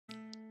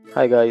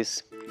Hi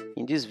guys,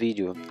 in this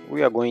video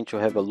we are going to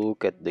have a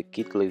look at the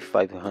Keithley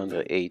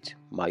 508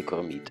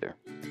 micrometer.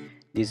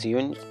 This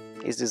unit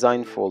is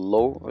designed for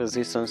low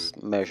resistance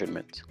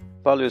measurement,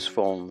 values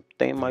from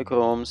 10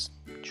 microohms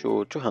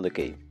to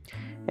 200k,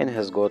 and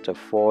has got a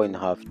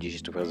 4.5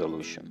 digit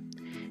resolution.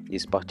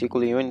 This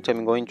particular unit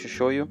I'm going to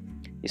show you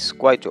is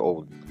quite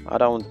old,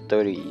 around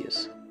 30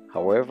 years,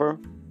 however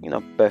in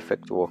a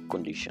perfect work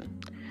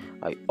condition.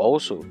 I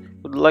also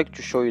would like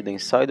to show you the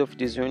inside of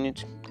this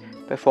unit,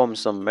 perform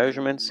some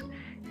measurements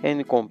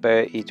and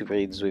compare its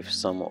reads with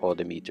some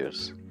other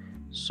meters.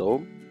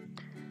 So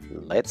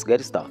let's get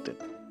started.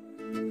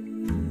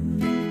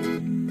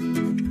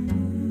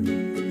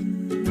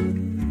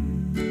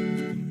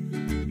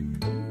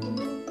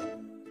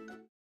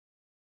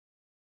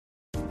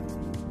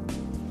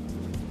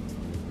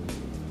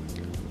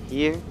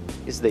 Here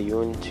is the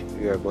unit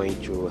we are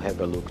going to have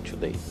a look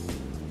today.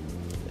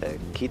 The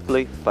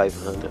Keithley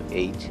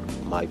 508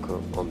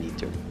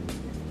 Micro-Ohmmeter.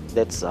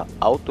 That's an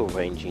auto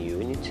ranging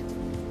unit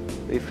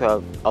with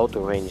an auto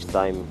range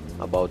time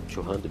about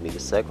 200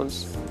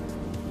 milliseconds,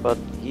 but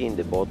here in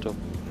the bottom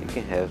you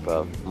can have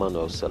a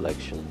manual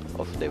selection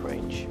of the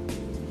range.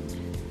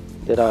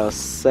 There are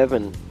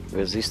 7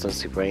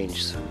 resistance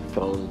ranges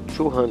from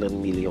 200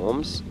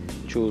 milliohms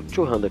to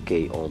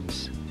 200k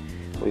ohms,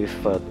 with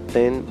a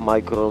 10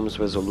 microohms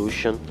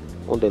resolution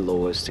on the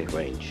lowest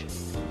range.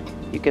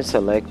 You can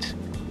select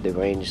the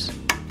range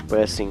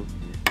pressing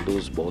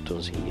those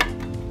buttons here.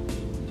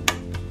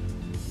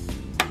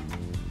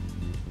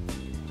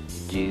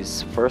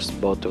 This first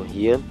button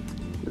here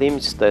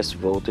limits test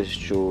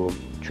voltage to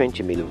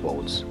 20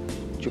 millivolts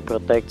to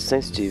protect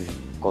sensitive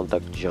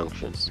contact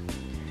junctions.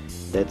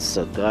 That's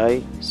a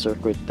dry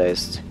circuit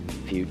test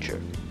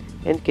feature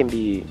and can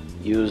be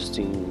used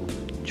in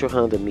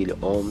 200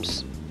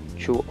 milliohms,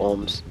 2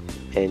 ohms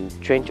and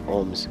 20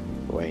 ohms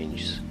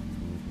ranges.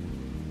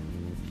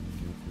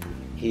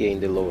 Here in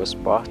the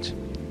lowest part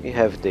we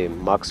have the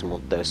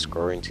maximum test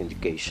current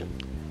indication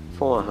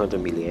from 100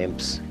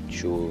 milliamps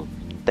to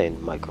 10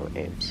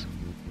 microamps.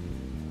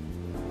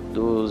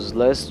 Those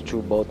last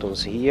 2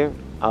 buttons here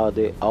are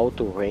the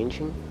auto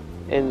ranging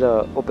and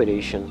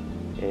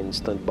operation and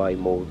standby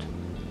mode.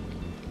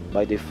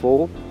 By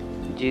default,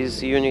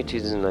 this unit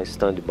is in a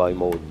standby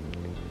mode.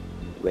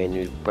 When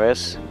you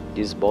press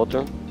this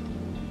button,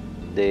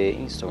 the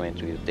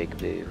instrument will take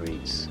the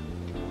reads.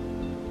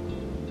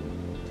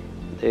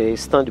 The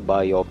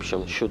standby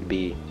option should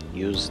be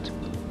used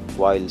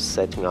while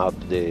setting up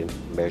the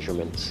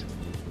measurements.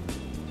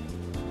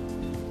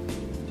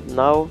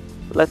 Now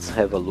let's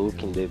have a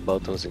look in the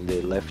buttons in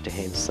the left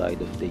hand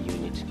side of the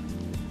unit.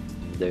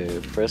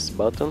 The first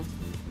button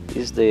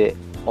is the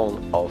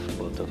on-off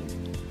button.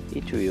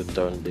 It will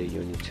turn the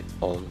unit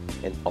on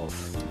and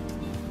off.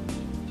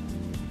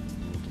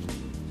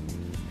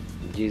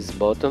 This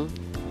button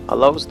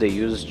allows the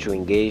user to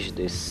engage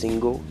the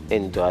single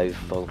and drive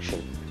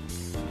function.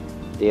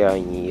 They are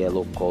in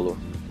yellow color.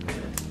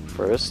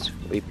 First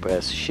we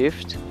press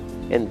shift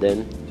and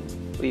then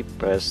we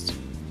press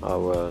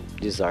our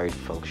desired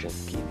function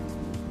key.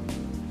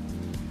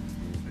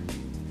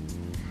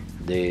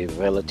 The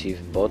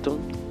relative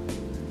button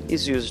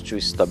is used to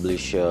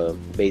establish a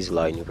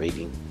baseline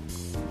reading.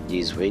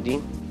 This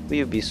reading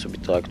will be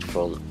subtracted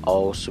from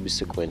all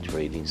subsequent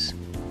readings.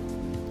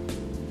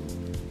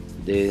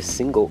 The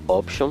single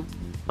option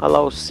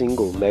allows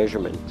single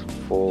measurement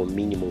for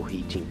minimal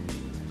heating,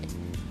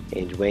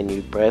 and when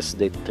you press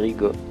the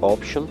trigger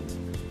option,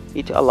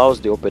 it allows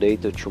the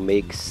operator to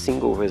make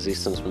single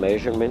resistance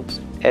measurements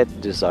at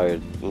desired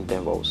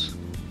intervals.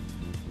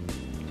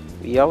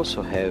 We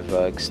also have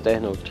an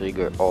external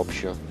trigger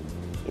option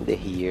in the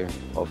rear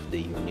of the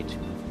unit.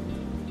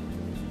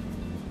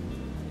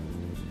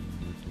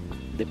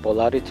 The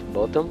polarity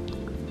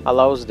button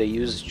allows the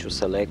user to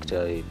select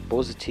a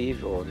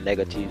positive or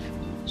negative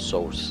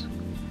source.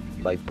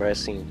 By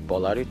pressing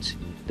polarity,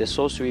 the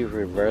source will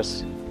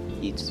reverse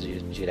its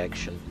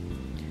direction.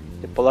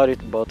 The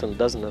polarity button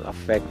does not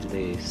affect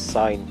the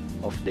sign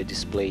of the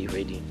display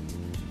reading,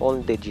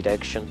 only the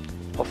direction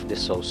of the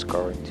source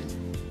current.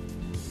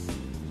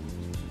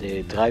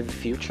 The drive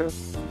feature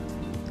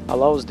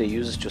allows the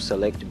user to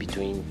select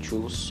between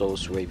 2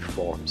 source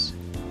waveforms,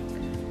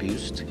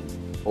 boost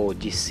or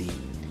DC.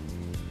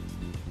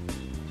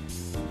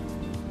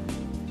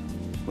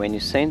 When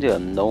you send a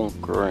known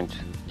current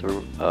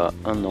through an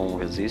unknown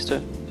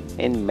resistor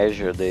and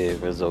measure the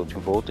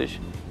resulting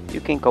voltage, you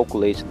can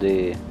calculate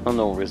the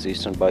unknown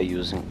resistance by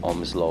using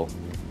Ohm's law,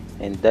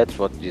 and that's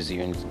what this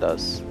unit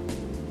does.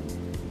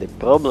 The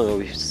problem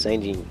with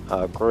sending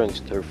a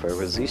current through a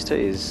resistor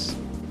is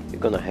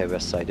you're gonna have a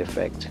side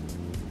effect.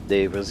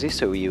 The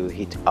resistor will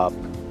heat up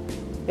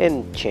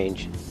and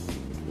change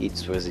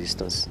its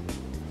resistance.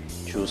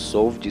 To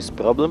solve this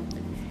problem,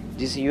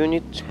 this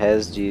unit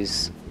has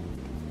this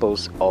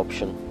pulse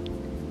option.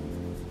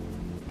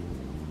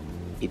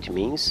 It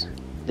means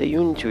the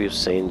unit will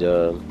send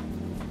a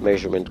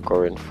measurement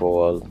current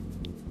for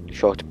a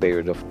short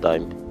period of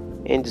time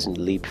and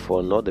sleep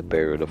for another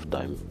period of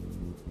time.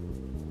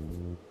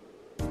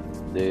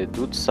 The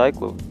duty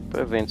cycle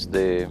prevents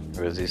the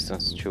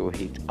resistance to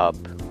heat up.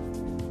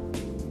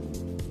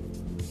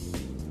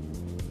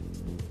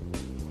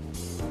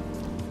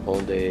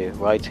 On the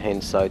right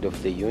hand side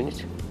of the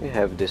unit we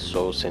have the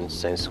source and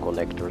sense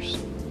connectors.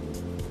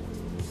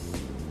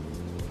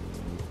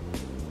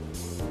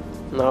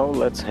 Now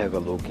let's have a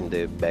look in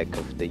the back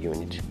of the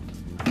unit.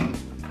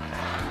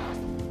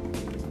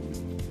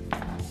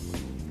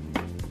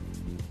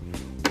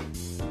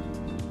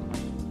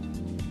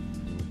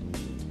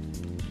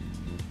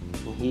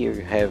 Here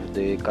you have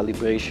the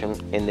calibration,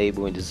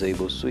 enable and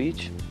disable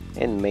switch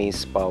and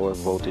mains power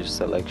voltage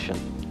selection.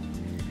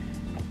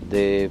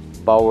 The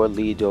power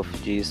lead of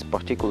this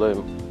particular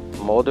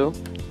model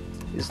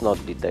is not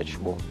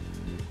detachable.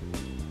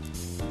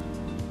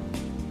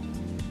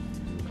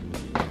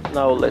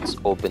 Now let's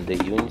open the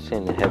unit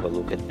and have a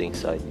look at the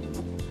inside.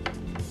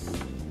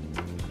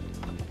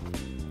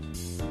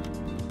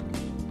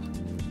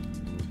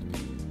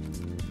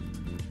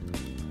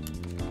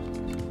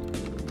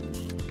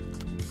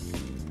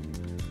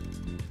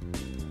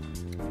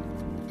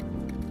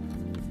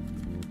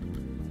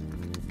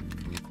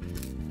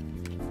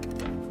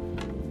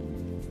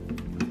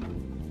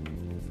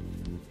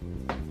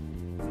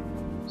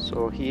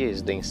 So here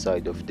is the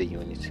inside of the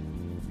unit.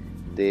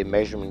 The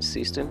measurement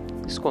system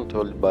is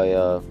controlled by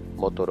a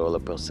Motorola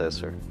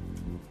processor.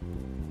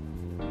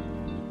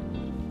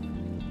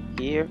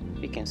 Here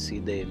we can see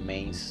the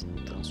mains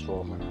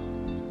transformer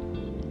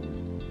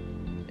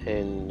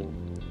and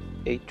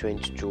a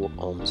 22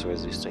 ohms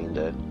resistor in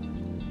there.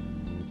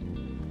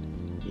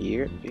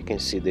 Here you can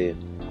see the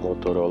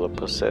Motorola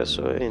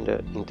processor and the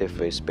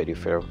interface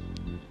peripheral,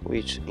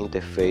 which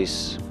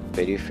interface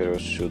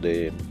peripherals to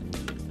the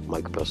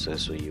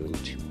microprocessor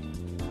unit.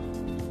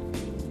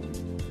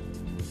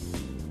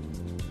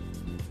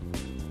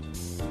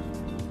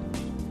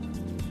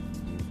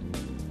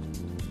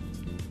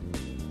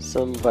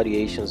 Some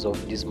variations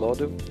of this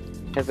model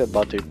have a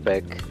battery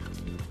pack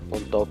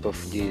on top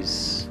of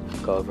this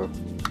cover.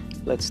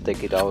 Let's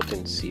take it out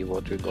and see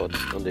what we got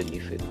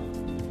underneath it.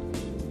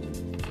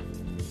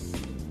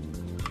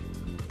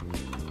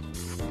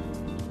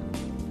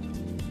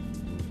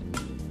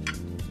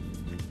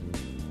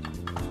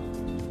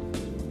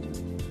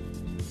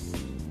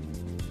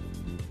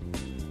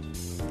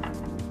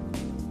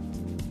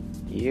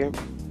 Here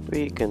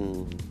we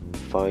can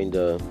find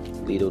a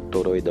little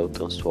toroidal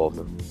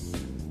transformer.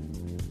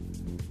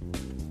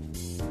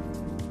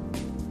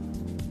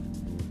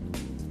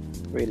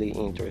 Really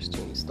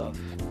interesting stuff.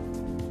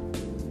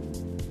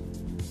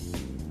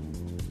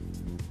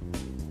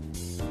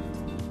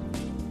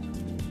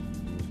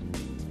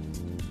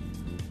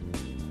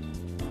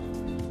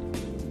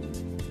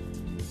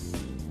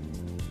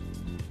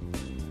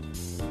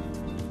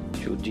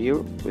 To deal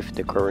with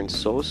the current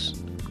source,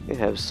 we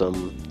have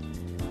some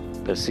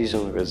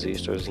precision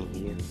resistors in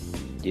here.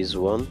 This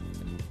one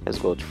has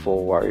got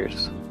 4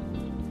 wires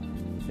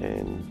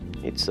and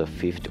it's a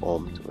 50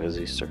 ohm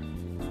resistor.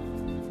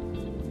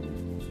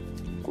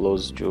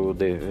 Close to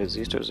the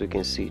resistors we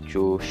can see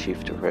 2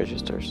 shift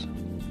registers.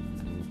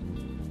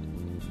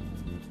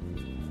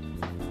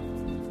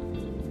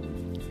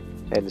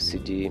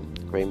 LCD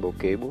rainbow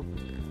cable,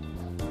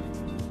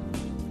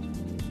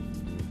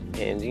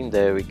 and in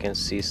there we can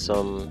see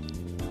some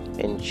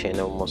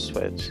N-channel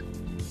MOSFETs.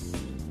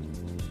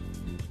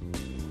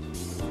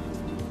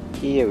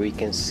 Here we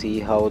can see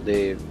how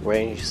the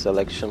range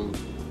selection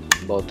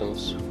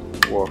buttons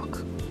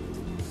work.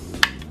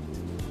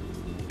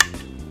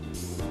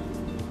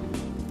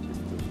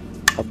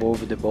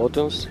 Above the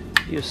buttons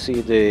you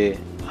see the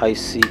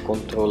IC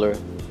controller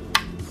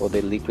for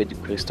the liquid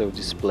crystal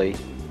display,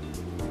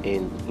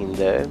 and in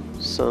there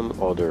some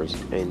others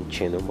and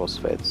channel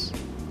MOSFETs.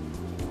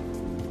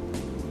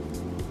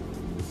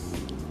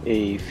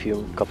 A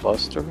film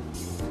capacitor,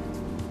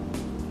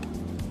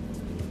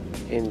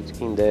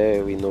 and in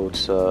there we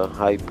note a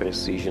high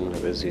precision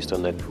resistor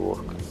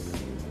network.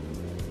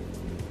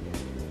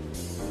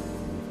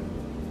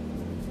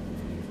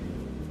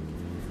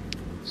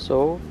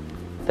 So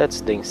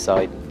that's the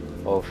inside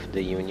of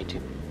the unit.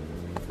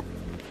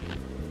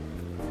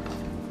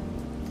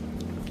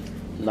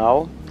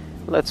 Now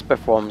let's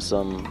perform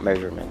some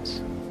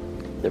measurements.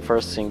 The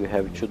first thing we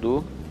have to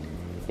do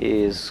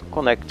is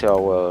connect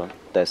our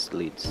test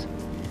leads.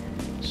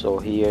 So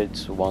here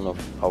it's one of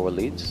our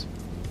leads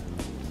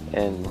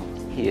and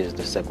here is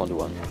the second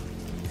one.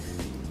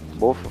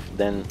 Both of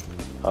them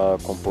are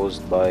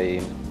composed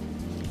by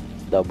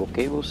double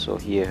cables, so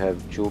here I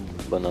have 2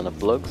 banana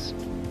plugs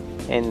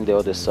and the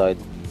other side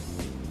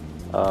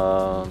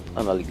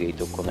an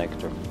alligator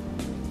connector,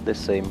 the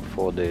same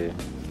for the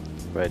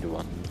red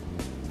one.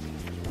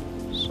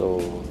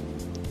 So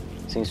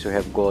since you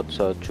have got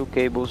 2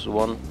 cables,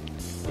 one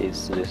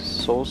is the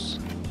source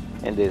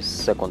and the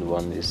second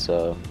one is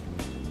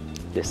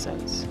the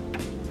sense.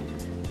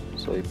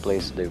 So we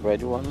place the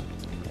red one,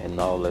 and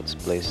now let's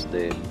place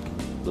the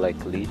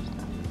black lead.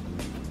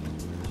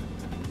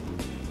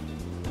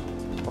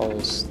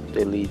 Once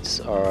the leads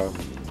are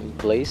in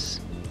place,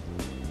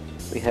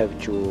 we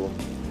have to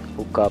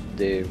hook up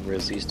the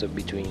resistor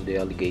between the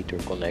alligator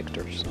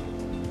connectors.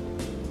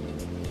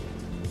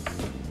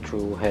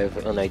 To have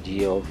an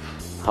idea of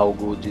how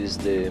good is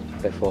the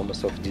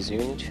performance of this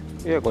unit,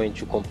 we are going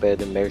to compare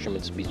the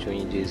measurements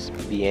between this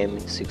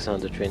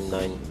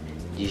BM629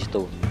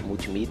 digital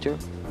multimeter,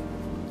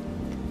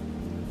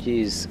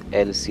 this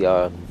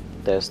LCR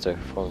tester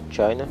from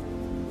China,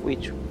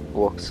 which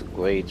works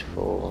great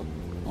for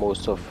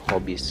most of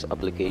hobbyist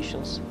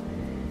applications,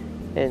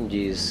 and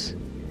this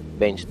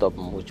benchtop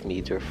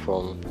multimeter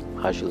from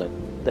Agilent.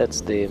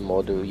 That's the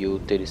model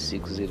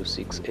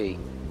U3606A.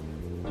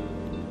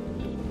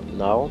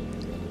 Now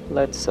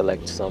let's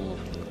select some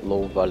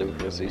low value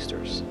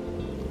resistors.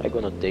 I'm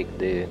gonna take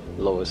the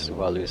lowest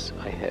values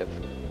I have.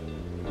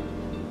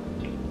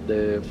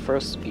 The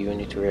first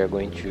unit we are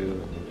going to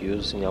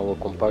use in our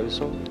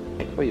comparison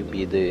will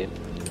be the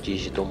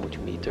digital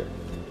multimeter.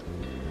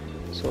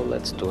 So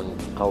let's turn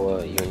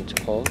our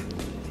unit on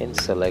and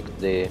select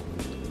the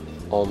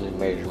ohm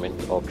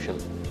measurement option.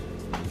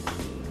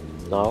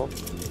 Now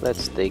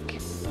let's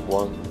take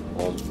 1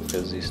 ohm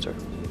resistor.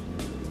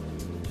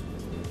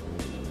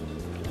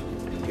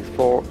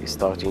 Before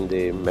starting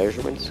the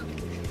measurements,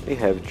 we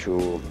have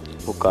to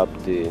hook up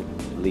the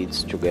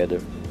leads together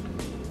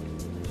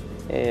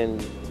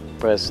and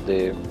press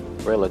the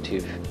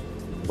relative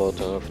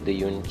button of the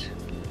unit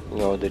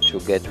in order to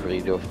get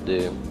rid of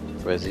the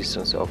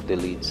resistance of the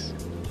leads.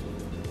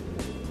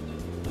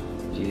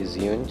 This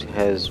unit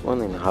has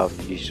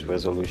 1.5 digit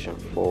resolution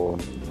for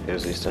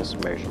resistance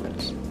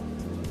measurements.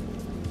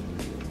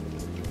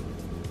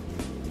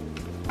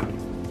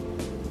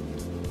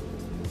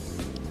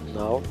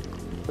 Now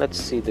let's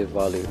see the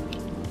value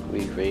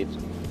we read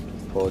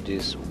for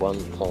this 1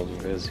 ohm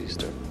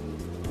resistor.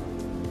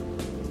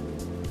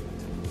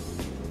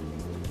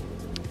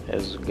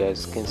 As you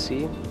guys can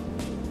see,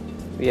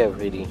 we are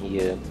reading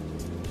here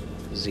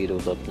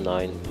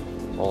 0.9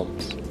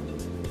 ohms.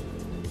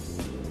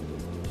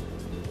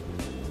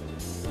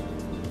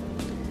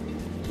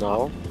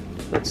 Now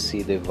let's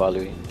see the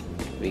value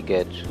we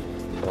get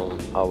from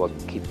our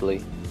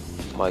Keithley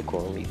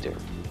micro-ohmmeter.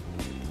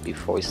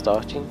 Before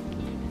starting,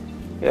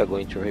 we are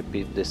going to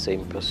repeat the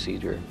same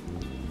procedure.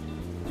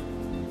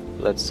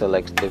 Let's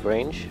select the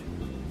range,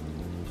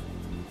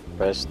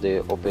 press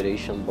the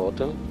operation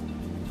button,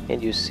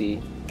 and you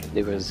see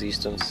the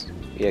resistance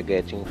we are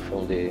getting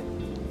from the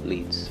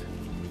leads.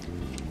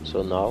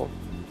 So now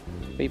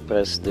we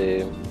press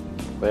the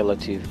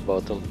relative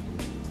button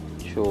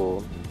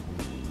to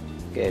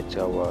get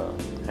our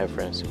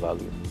reference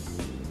value.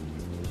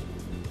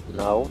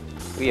 Now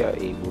we are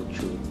able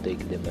to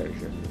take the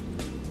measure.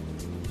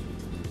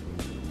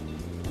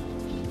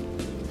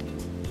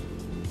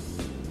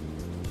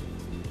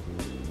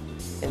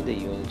 And the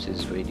unit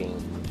is reading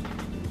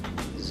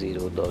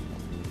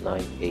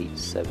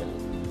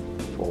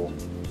 0.9874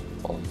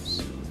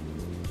 ohms.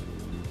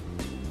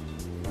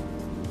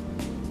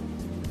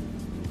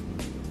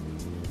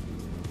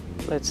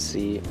 Let's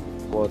see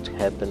what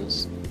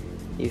happens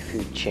if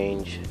you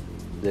change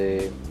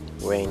the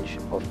range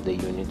of the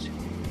unit.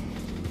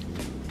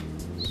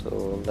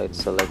 So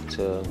let's select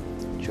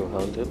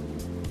 200,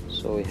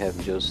 so we have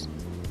just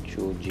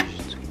 2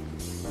 digits.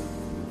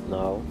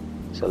 Now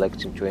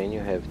selecting 20, you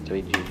have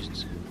 3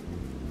 digits,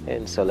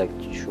 and select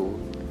 2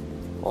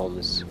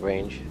 ohms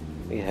range,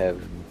 we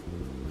have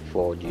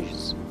 4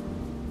 digits.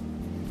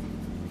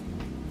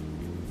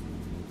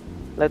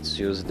 Let's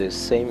use the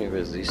same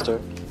resistor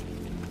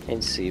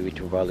and see which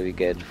value we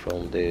get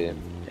from the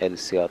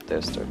LCR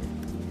tester.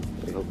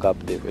 We hook up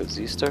the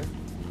resistor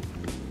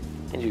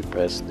and we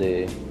press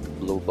the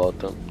blue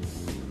button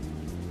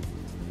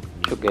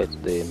to get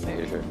the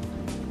measure.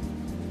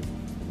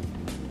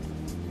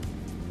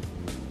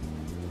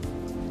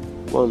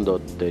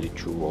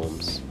 1.32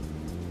 ohms,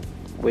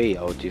 way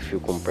out if you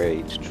compare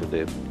it to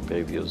the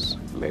previous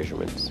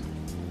measurements.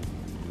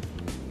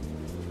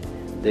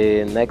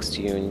 The next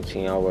unit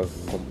in our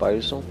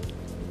comparison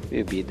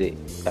will be the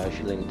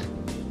Agilent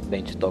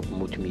benchtop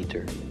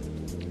multimeter.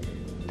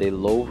 The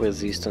low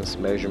resistance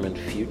measurement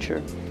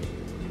feature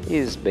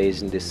is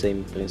based on the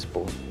same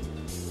principle.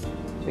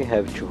 We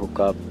have to hook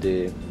up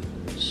the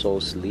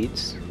source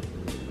leads.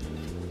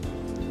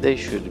 They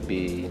should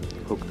be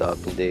hooked up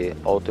in the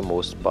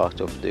outermost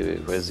part of the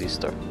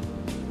resistor.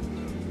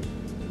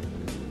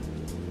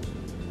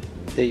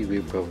 They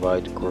will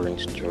provide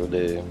current through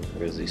the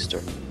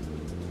resistor.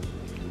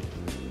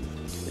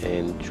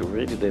 And to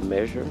read the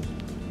measure,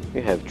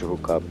 we have to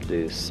hook up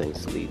the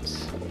sense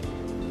leads.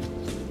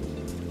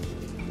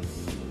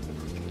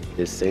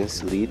 The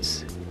sense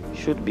leads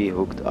should be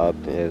hooked up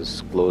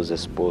as close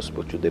as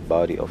possible to the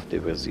body of the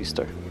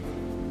resistor.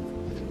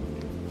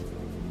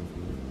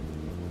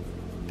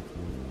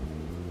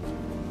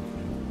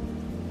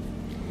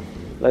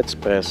 Let's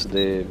press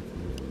the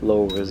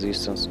low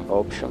resistance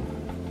option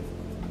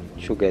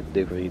to get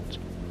the read.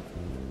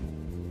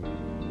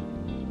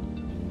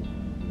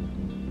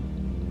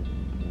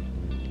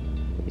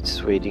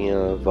 It's reading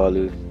a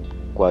value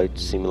quite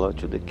similar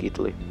to the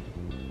Keythley.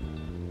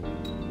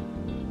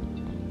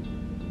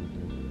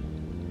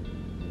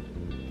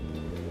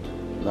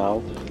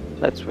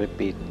 Let's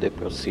repeat the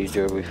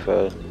procedure with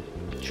a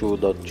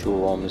 2.2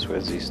 ohms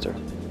resistor.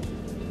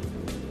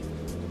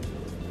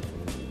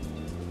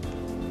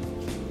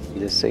 In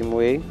the same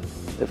way,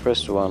 the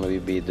first one will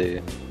be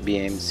the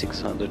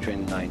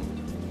BM629,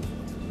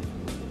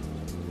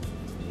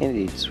 and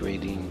it's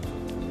reading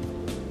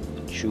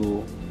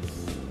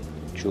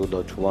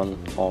 2.1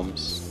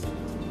 ohms.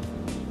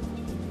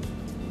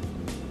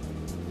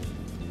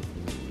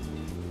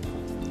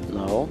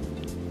 Now,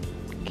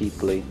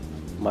 Keithley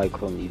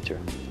micrometer.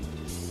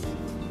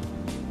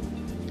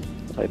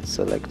 Let's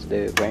select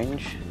the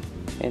range,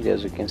 and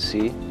as you can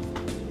see,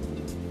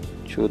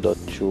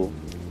 2.2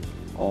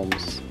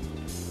 ohms.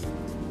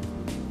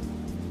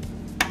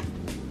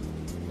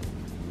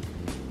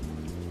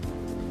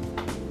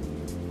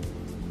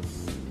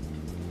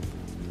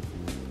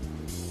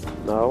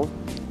 Now,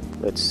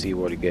 let's see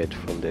what you get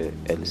from the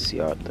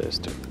LCR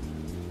tester.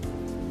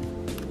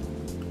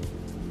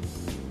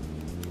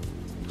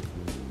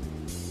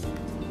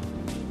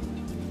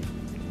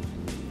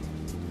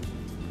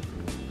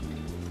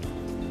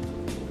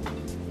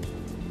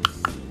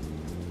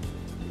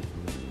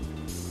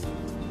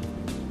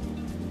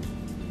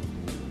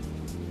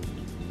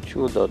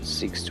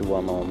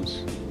 .61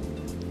 ohms.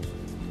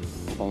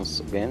 Once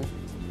again,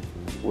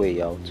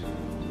 way out.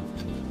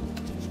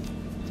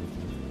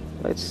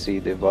 Let's see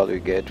the value you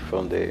get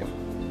from the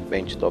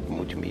benchtop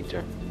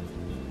multimeter.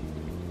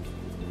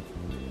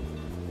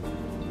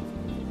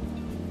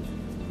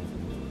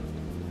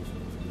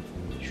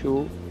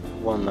 Two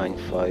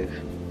 195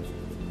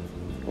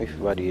 with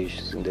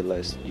variations in the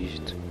last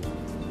digit.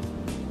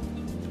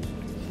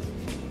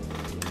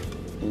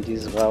 In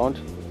this round,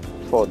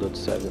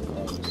 4.7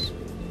 ohms.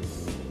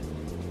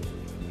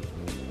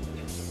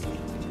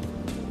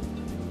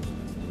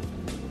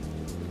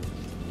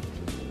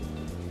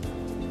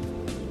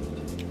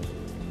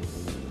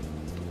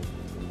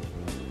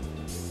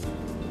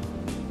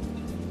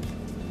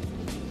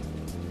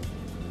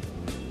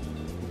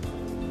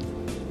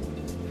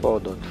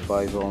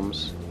 .5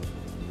 ohms.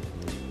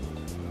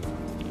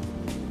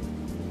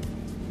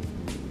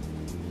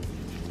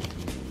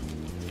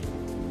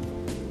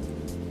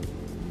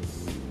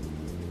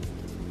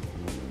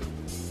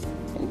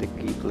 And the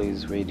Keythley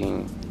is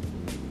reading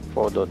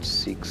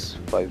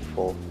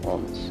 4.654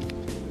 ohms.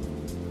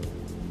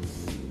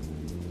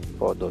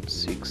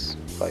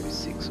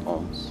 4.656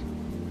 ohms.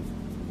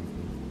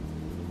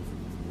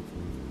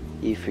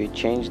 If we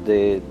change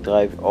the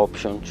drive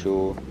option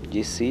to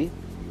DC,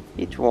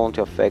 it won't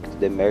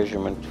affect the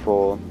measurement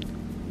for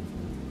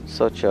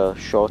such a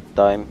short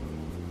time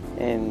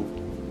and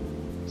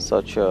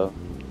such a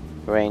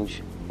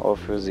range of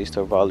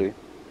resistor value.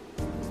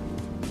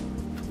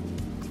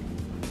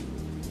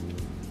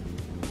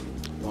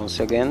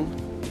 Once again,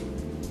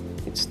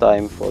 it's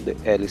time for the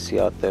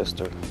LCR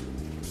tester.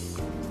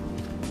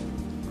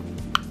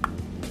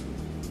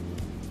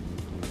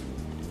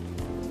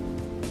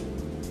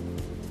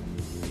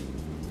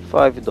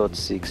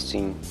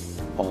 .16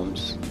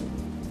 ohms.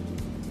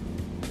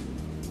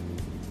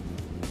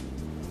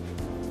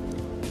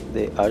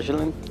 The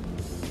Agilent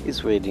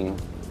is reading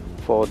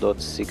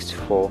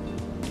 4.64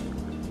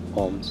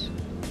 ohms.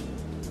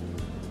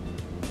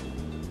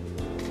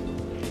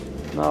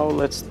 Now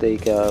let's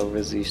take a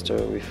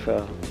resistor with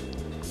a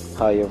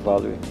higher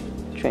value,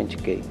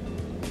 20K.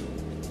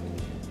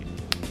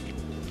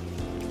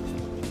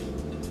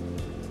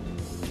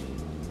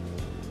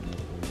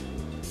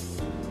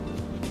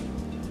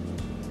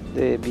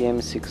 The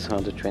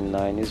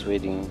BM629 is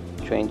reading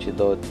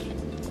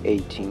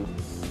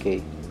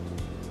 20.18K.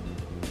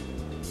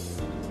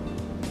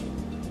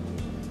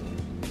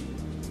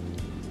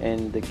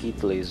 And the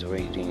Keithley is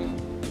rating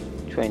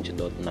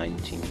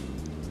 20.19.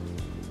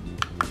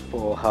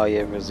 For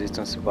higher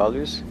resistance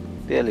values,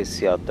 the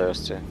LCR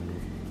tester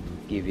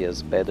gives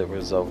us better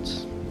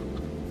results.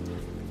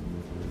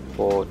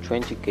 For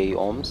 20K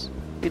ohms,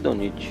 we don't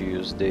need to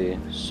use the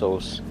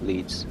source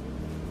leads.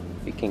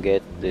 We can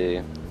get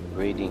the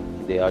reading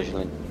in the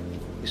Agilent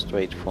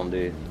straight from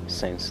the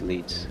sense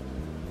leads.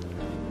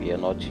 We are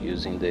not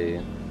using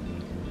the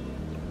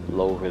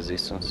low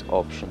resistance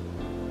option.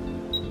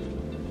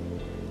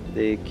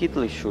 The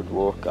Keithley should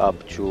work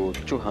up to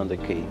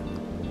 200K.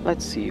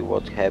 Let's see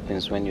what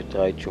happens when you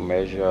try to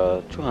measure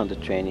a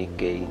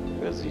 220K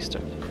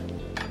resistor.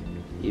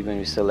 Even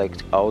we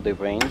select all the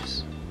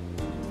ranges,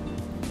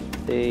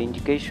 the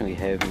indication we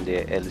have in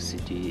the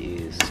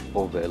LCD is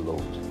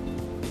overload.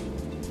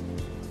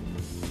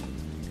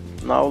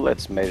 Now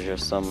let's measure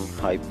some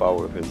high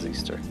power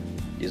resistor.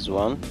 This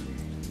one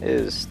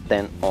is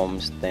 10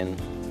 ohms 10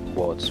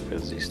 watts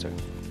resistor.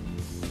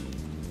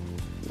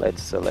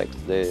 Let's select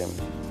the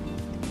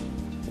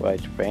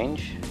right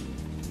range,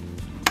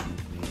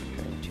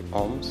 20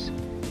 ohms,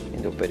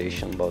 in the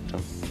operation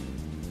button.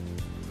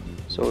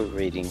 So we're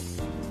reading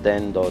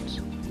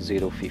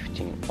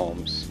 10.015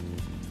 ohms.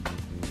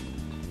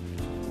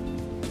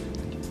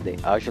 The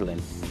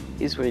Agilent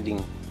is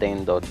reading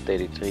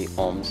 10.33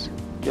 ohms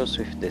just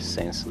with the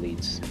sense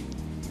leads.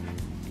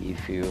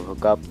 If you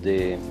hook up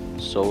the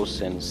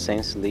source and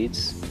sense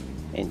leads,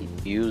 and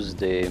use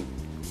the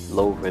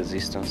low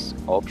resistance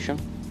option,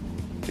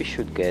 we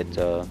should get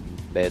a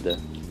better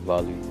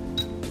value.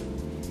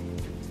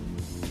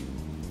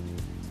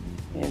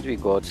 And we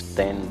got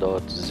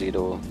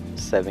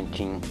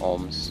 10.017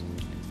 ohms,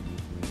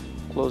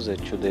 closer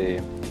to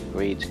the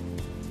read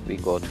we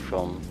got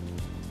from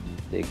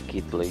the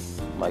Keithley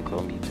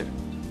micrometer.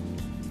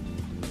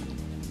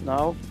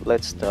 Now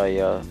let's try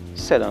a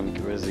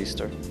ceramic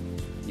resistor.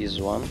 This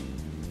one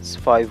is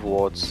 5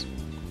 watts,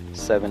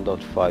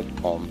 7.5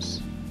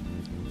 ohms,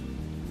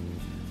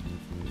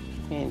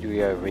 and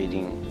we are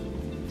reading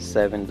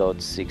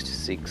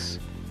 7.66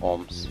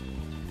 ohms.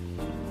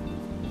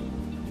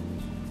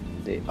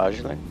 The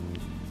Agile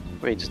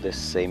reads the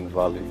same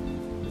value.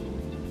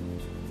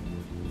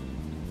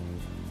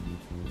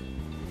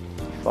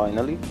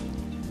 Finally,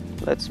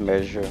 let's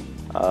measure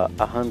a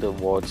 100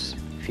 watts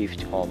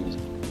 50 ohms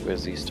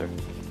resistor.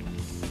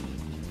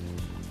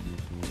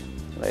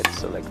 Let's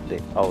select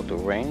the auto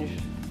range,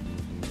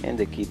 and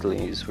the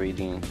Keythley is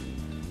reading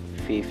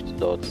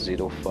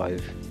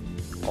 50.05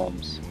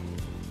 ohms.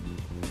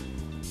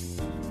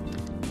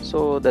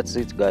 So that's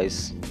it,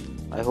 guys.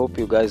 I hope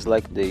you guys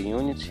liked the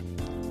unit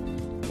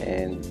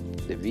and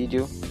the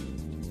video.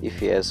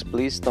 If yes,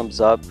 please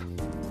thumbs up,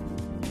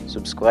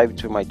 subscribe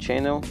to my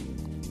channel,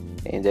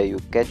 and I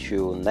will catch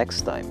you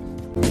next time.